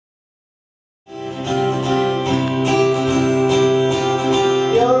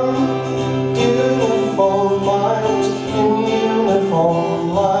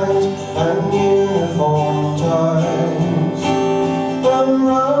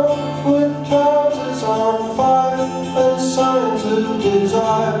ground with trousers on fire and signs of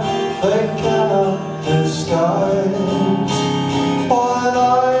desire they cannot disguise. While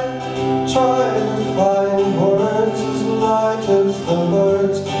I try to find words as light as the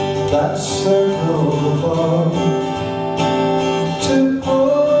birds that circle above, to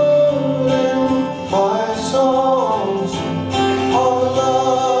put in my songs of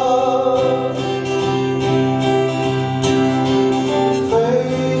love.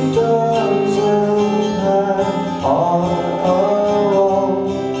 Fate doesn't have our own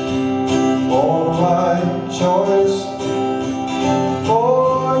or right choice.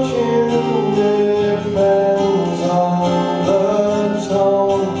 Fortune depends on the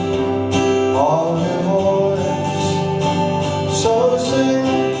tone of your voice. So sing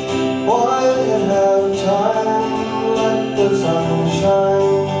while you have time, let the sun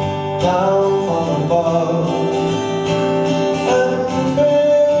shine down from above and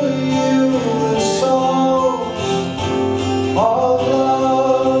fill you with songs of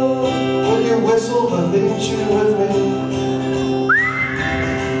love. Will you whistle the theme tune with me?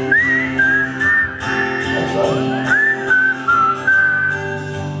 That's right.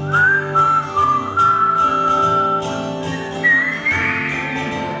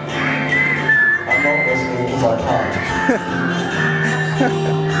 I'm not whistling because I can't.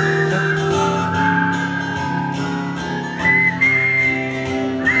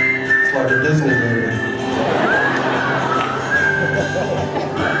 It's like a Disney movie.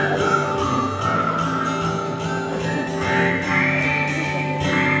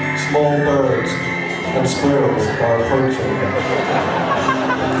 Small birds and squirrels are approaching.